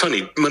mean, it's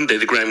funny. Monday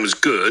the ground was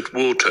good,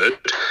 watered,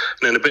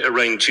 and then a bit of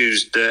rain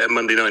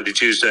Monday night to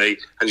Tuesday,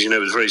 and it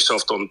was very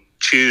soft on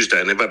Tuesday,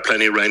 and they've had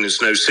plenty of rain and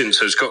snow since,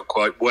 so it's got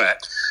quite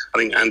wet. I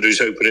think Andrew's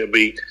hoping it'll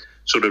be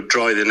sort of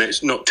dry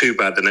not too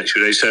bad the next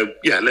few days. So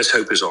yeah, let's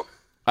hope it's on.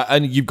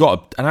 And you've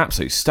got an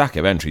absolute stack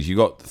of entries. You've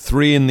got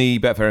 3 in the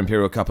Betfair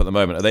Imperial Cup at the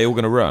moment. Are they all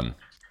going to run?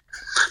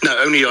 No,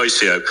 only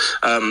ICO.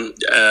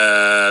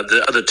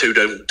 The other two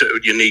don't.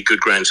 You need good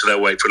ground, so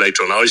they'll wait for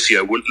later on.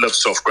 ICO loves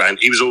soft ground.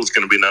 He was always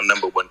going to be our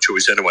number one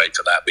choice anyway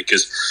for that,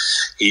 because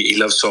he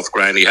loves soft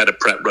ground. He had a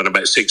prep run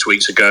about 6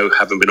 weeks ago,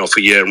 having been off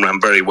a year, and ran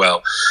very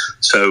well.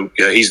 So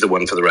yeah, he's the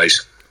one for the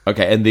race.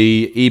 Okay, and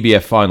the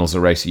EBF Finals, a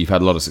race that you've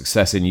had a lot of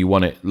success in. You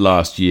won it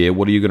last year.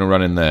 What are you going to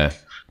run in there?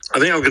 I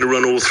think I'm going to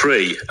run all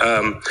three.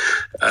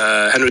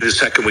 Henry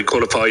II, we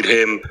qualified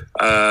him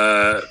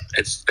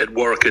at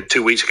Warwick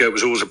 2 weeks ago. It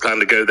was always a plan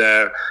to go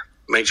there,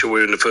 make sure we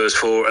were in the first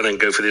four, and then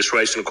go for this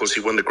race. And of course,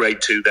 he won the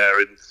Grade 2 there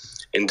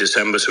in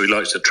December, so he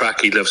likes the track.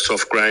 He loves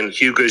soft ground.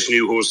 Hugo's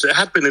new horse. There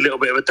had been a little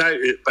bit of a doubt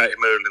about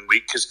him early in the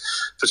week, because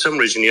for some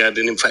reason he had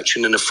an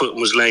infection in the foot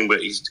and was lame,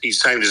 but he's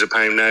sound as a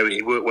pound now.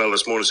 He worked well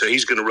this morning, so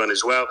he's going to run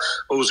as well.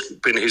 Always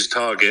been his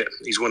target.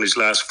 He's won his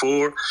last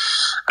four.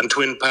 And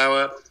Twin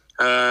Power,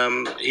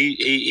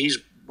 he's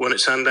won at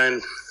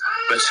Sandown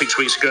about 6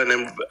 weeks ago, and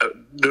then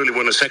nearly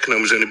won a second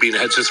and was only being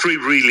ahead. So three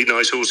really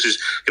nice horses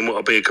in what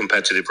will be a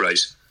competitive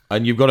race.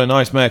 And you've got a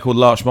nice mare called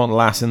Larchmont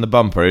Lass in the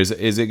bumper. Is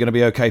it going to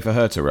be okay for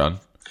her to run?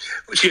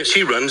 Well,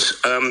 she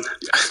runs.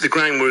 The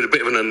ground was a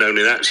bit of an unknown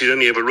in that. She'd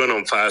only ever run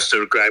on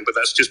faster ground, but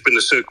that's just been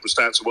the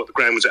circumstance of what the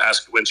ground was at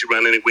Ascot when she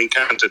ran in at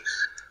Wincanton.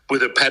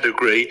 With her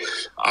pedigree,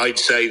 I'd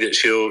say that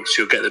she'll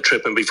get the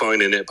trip and be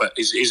fine in it, but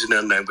is an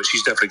unknown, but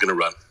she's definitely going to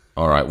run.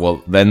 All right,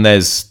 well, then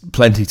there's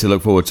plenty to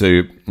look forward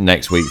to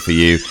next week for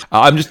you.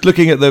 I'm just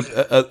looking at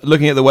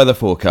the weather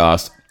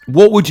forecast.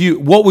 What would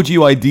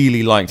you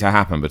ideally like to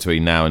happen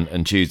between now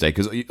and Tuesday?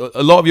 Because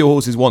a lot of your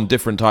horses want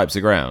different types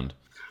of ground.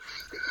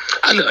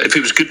 And if it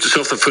was good to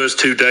soft the first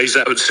 2 days,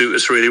 that would suit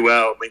us really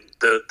well. I mean,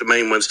 the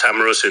main ones,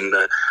 Tamara's and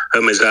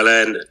Hermes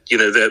Allen,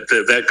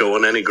 they'd go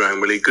on any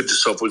ground really. Good to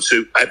soft would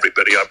suit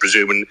everybody, I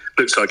presume, and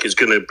looks like it's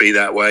going to be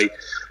that way.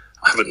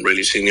 I haven't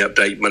really seen the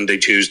update Monday,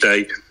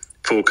 Tuesday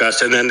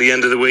forecast, and then the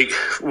end of the week,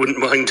 wouldn't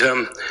mind.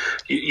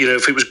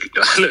 If it was,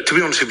 look, to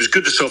be honest, if it was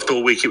good to soft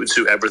all week, it would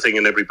suit everything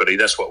and everybody.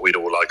 That's what we'd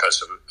all like,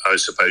 I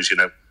suppose.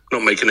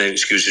 Not making any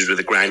excuses with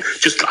the ground.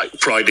 Just like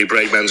Friday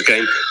Brakeman's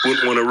game,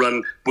 wouldn't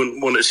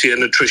want to see a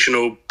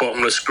nutritional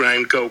bottomless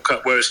ground Gold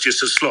Cup where it's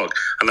just a slog.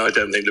 And I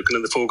don't think, looking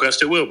at the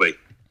forecast, it will be.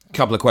 A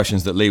couple of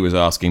questions that Lee was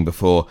asking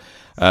before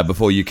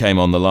you came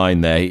on the line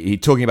there. He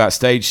talking about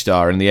Stage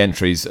Star and the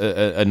entries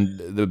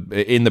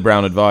in the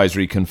Brown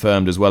Advisory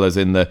confirmed, as well as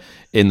in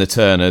the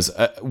Turners.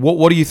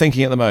 What are you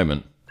thinking at the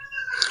moment?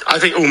 I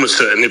think almost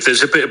certain. If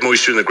there's a bit of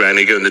moisture in the ground,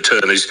 you go in the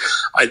Turners.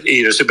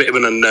 It's a bit of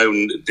an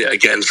unknown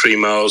getting 3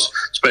 miles,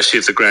 especially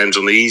if the ground's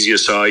on the easier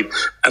side.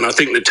 And I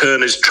think the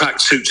Turners track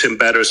suits him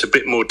better. It's a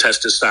bit more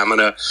test of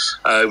stamina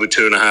over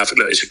 2.5.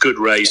 Look, it's a good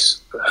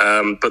race,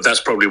 but that's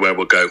probably where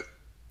we'll go.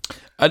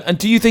 And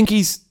do you think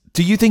he's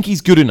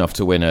good enough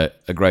to win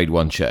a Grade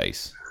 1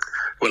 chase?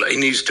 Well, he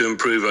needs to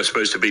improve, I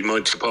suppose, to be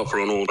Mighty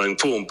Popper on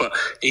all-round form. But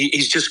he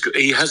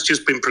has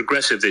just been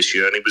progressive this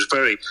year, and he was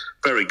very,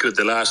 very good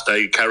the last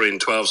day, carrying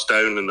 12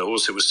 stone, and the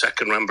horse that was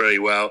second ran very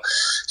well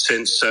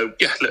since. So,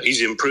 yeah, look,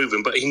 he's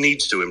improving, but he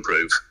needs to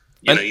improve.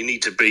 You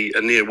need to be a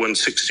near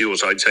 160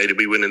 horse, I'd say, to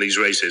be winning these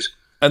races.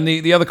 And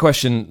the other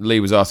question Lee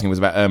was asking was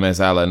about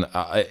Hermes Allen.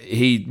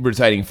 He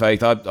retaining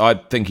faith. I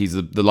think he's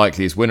the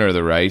likeliest winner of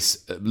the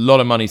race. A lot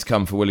of money's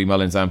come for Willie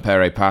Mullins and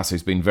Pere Pass,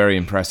 who's been very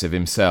impressive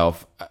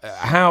himself.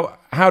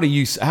 How do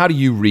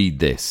you read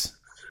this?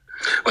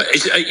 Well,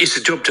 it's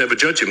a job to ever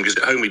judge him, because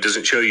at home he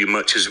doesn't show you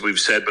much, as we've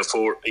said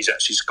before. He's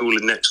actually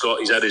schooling next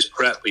lot. He's had his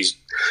prep. He's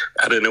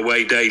had an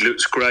away day.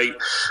 Looks great.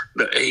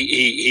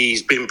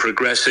 He's been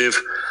progressive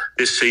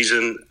this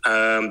season.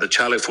 The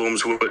Chalet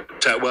form's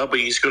worked out well, but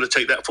he's got to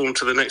take that form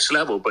to the next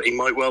level. But he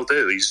might well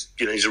do.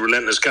 He's a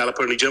relentless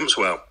galloper and he jumps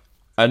well.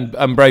 And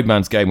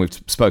Braveman's game, we've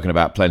spoken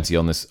about plenty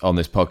on this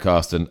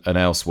podcast and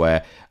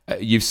elsewhere.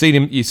 You've seen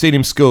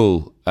him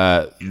school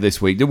this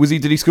week.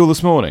 Did he school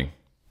this morning?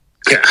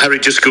 Yeah, Harry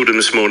just schooled him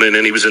this morning,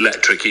 and he was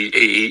electric.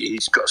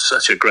 He's got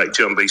such a great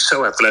jump. He's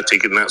so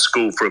athletic in that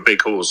school for a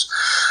big horse.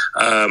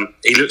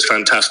 He looks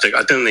fantastic.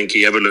 I don't think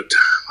he ever looked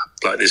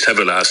like this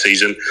ever last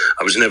season.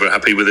 I was never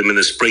happy with him in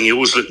the spring. He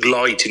always looked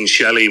light and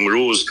shelly, and we're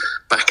always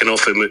backing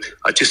off him.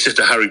 I just said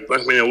to Harry, all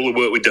the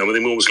work we've done with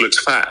him almost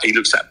looks fat. He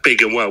looks that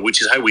big and well,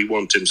 which is how we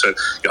want him. So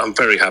yeah, I'm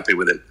very happy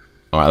with him.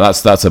 All right,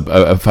 that's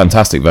a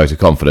fantastic vote of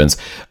confidence,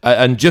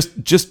 and just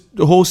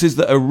horses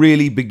that are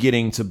really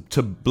beginning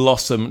to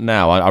blossom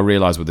now. I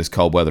realise with this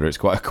cold weather it's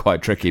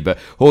quite tricky, but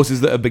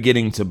horses that are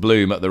beginning to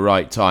bloom at the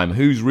right time.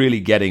 Who's really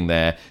getting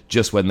there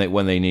just when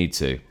they need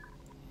to?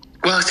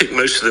 Well, I think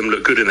most of them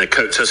look good in their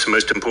coats. That's the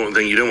most important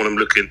thing. You don't want them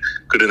looking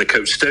good in their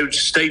coats.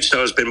 Stage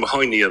Star has been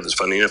behind the others,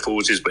 funny enough,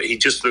 horses, but he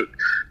just looked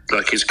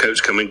like his coat's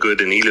coming good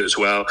and he looks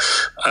well.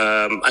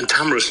 And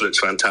Tamara's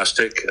looks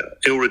fantastic.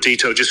 Il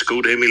Redito just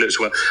scored him. He looks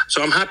well.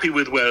 So I'm happy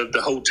with where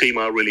the whole team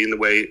are really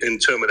in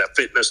terms of their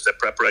fitness, their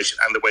preparation,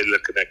 and the way they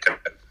look at their coat.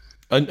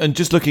 And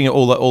just looking at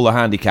all the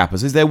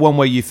handicappers, is there one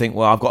where you think,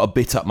 well, I've got a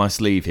bit up my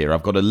sleeve here,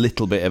 I've got a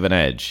little bit of an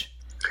edge?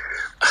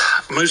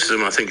 most of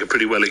them, I think, are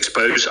pretty well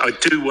exposed. I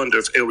do wonder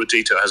if Il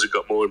Rodito hasn't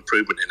got more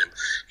improvement in him.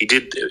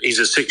 He's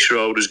a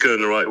 6-year-old who's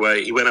going the right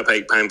way. He went up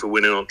 £8 for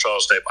winning on trial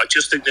day. I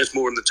just think there's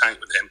more in the tank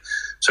with him.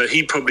 So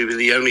he'd probably be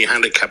the only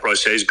handicapper I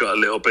say he's got a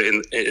little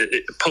bit,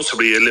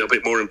 possibly a little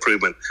bit more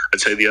improvement. I'd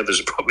say the others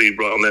are probably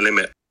right on their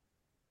limit.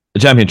 The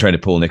champion trainer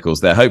Paul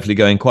Nicholls there, hopefully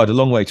going quite a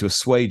long way to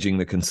assuaging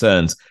the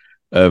concerns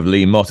of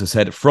Lee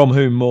Mottershead, from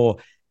whom more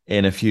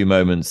in a few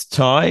moments'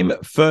 time.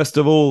 First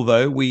of all,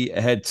 though, we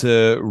head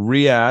to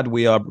Riyadh.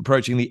 We are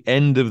approaching the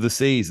end of the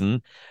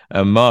season.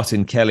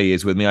 Martin Kelly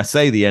is with me. I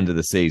say the end of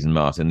the season,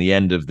 Martin, the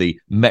end of the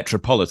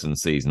metropolitan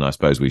season, I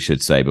suppose we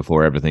should say,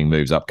 before everything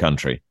moves up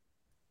country.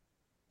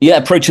 Yeah,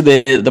 approaching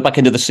the back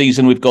end of the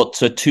season. We've got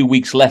 2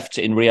 weeks left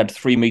in Riyadh,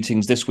 3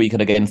 meetings this week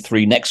and again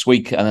 3 next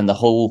week. And then the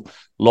whole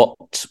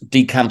lot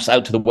decamps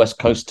out to the west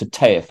coast to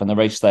Taif and the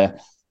race there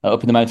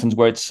up in the mountains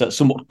where it's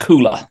somewhat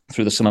cooler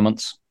through the summer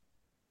months.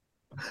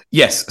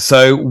 Yes,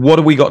 so what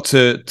have we got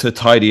to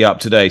tidy up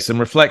today? Some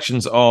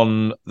reflections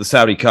on the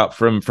Saudi Cup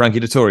from Frankie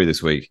Dettori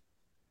this week.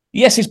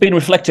 Yes, he's been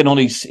reflecting on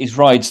his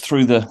rides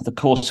through the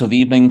course of the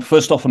evening.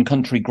 First off on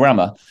Country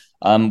Grammar.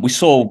 We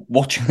saw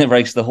watching the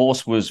race, the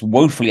horse was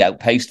woefully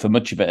outpaced for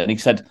much of it. And he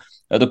said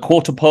at the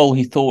quarter pole,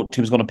 he thought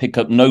he was going to pick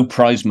up no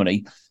prize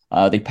money.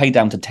 They paid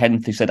down to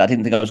 10th. He said, I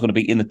didn't think I was going to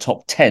be in the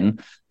top 10,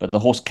 but the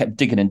horse kept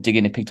digging and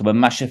digging. He picked up a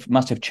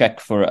massive check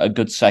for a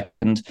good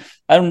second.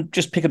 And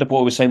just picking up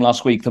what we were saying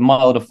last week, the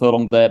mile and a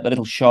furlong there, a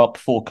little sharp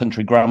for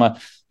Country Grammar.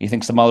 He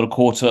thinks the mile and a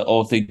quarter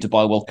of the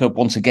Dubai World Cup,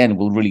 once again,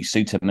 will really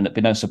suit him. And it'd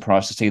be no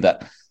surprise to see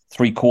that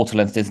 3/4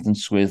 length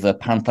distance with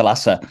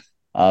Panthalassa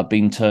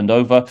being turned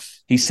over.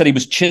 He said he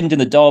was chinned in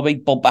the Derby.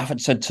 Bob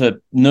Baffert said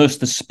to nurse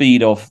the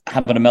speed of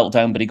having a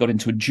meltdown, but he got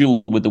into a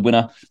duel with the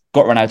winner,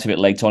 got run out of it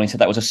later on. He said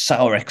that was a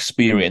sour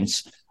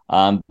experience.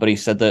 But he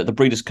said the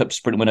Breeders' Cup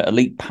sprint winner,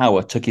 Elite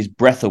Power, took his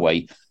breath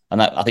away. And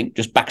that, I think,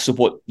 just backs up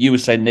what you were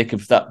saying, Nick,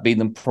 of that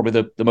being probably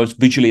the most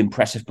visually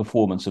impressive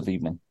performance of the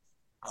evening.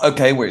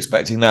 Okay, we're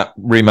expecting that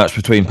rematch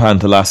between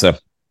Panthalassa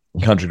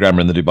and Country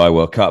Grammar in the Dubai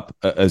World Cup,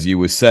 as you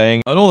were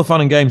saying. And all the fun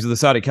and games of the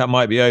Saudi Cup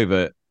might be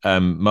over,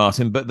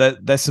 Martin, but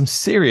there's some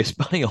serious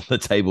money on the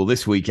table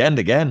this weekend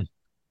again.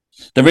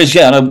 There is,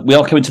 yeah. And we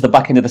are coming to the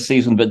back end of the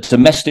season, but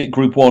domestic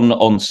Group 1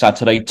 on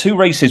Saturday. 2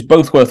 races,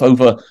 both worth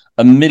over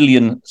 £1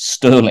 million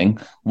sterling.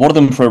 One of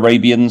them for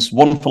Arabians,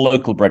 one for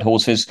local bred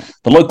horses.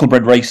 The local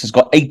bred race has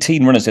got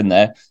 18 runners in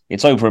there.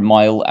 It's over a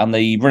mile, and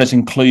the runners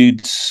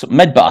include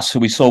Medbus, who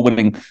we saw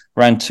winning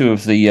round 2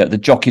 of the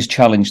Jockeys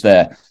Challenge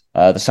there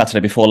the Saturday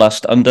before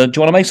last under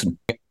Joanna Mason.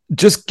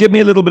 Just give me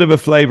a little bit of a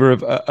flavour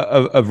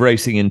of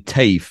racing in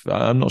Taif.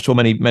 I'm not sure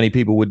many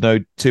people would know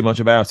too much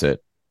about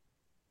it.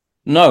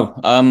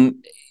 No,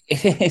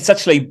 it's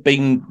actually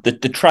been the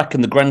track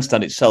and the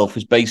grandstand itself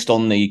is based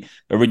on the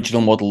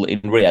original model in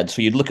Riyadh.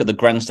 So you'd look at the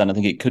grandstand, I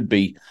think it could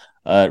be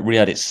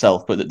Riyadh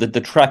itself, but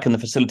the track and the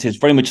facility is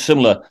very much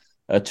similar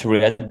to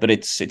Riyadh, but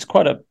it's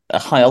quite a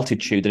high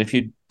altitude. And if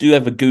you do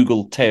ever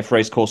Google Taif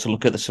Racecourse and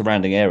look at the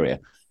surrounding area,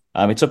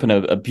 it's up in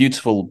a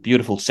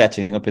beautiful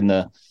setting up in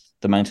the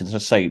mountains. As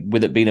I say,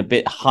 with it being a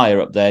bit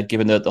higher up there,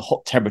 given the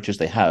hot temperatures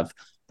they have,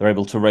 they're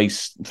able to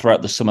race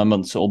throughout the summer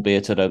months,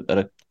 albeit at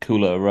a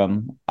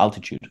cooler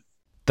altitude.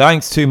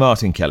 Thanks to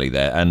Martin Kelly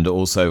there, and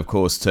also, of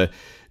course, to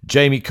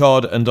Jamie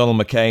Codd and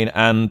Donald McCain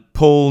and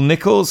Paul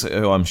Nicholls,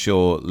 who I'm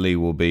sure Lee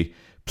will be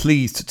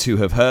pleased to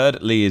have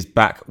heard. Lee is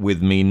back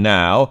with me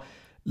now.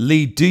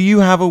 Lee, do you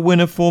have a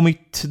winner for me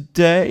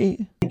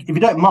today? If you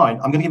don't mind,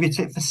 I'm going to give you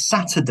a tip for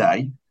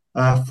Saturday.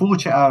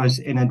 48 hours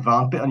in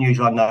advance, a bit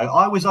unusual, I know.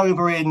 I was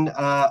over in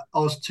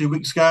Oz 2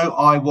 weeks ago.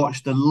 I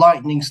watched the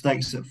Lightning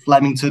Stakes at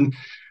Flemington,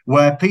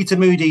 where Peter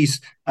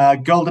Moody's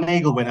Golden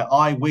Eagle winner,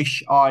 I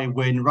Wish I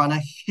Win, ran a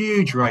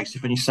huge race to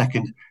finish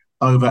second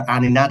over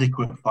an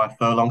inadequate 5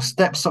 furlongs,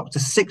 steps up to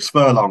 6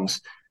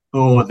 furlongs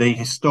for the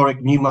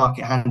historic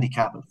Newmarket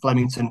Handicap at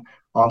Flemington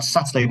on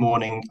Saturday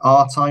morning,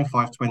 our time,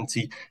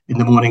 5:20 in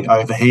the morning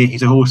over here.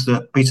 He's a horse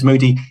that Peter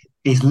Moody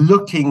is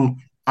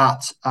looking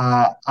at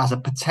as a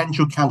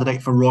potential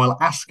candidate for Royal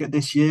Ascot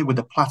this year, with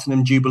the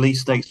Platinum Jubilee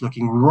Stakes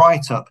looking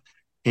right up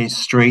his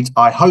street.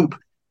 I hope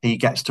he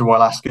gets to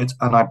Royal Ascot,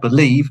 and I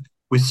believe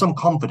with some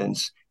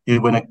confidence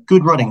he'll win a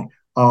good running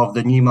of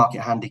the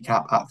Newmarket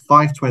Handicap at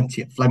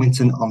 5:20 at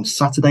Flemington on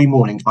Saturday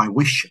morning. I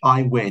Wish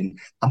I Win.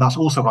 And that's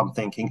also what I'm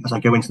thinking as I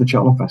go into the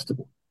Cheltenham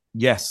Festival.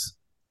 Yes,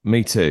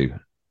 me too.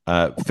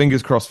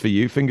 Fingers crossed for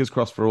you, fingers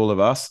crossed for all of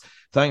us.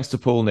 Thanks to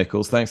Paul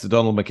Nicholls, thanks to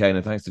Donald McCain,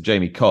 and thanks to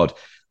Jamie Codd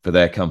for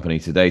their company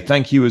today.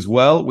 Thank you as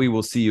well. We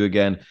will see you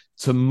again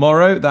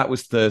tomorrow. That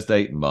was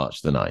Thursday,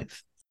 March the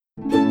 9th.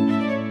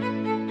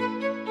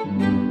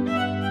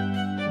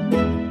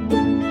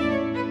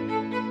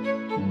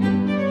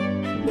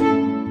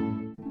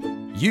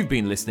 You've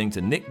been listening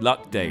to Nick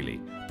Luck Daily,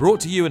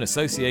 brought to you in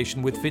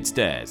association with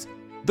FitzDares,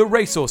 the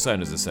Racehorse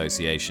Owners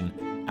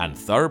Association, and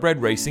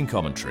Thoroughbred Racing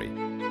Commentary.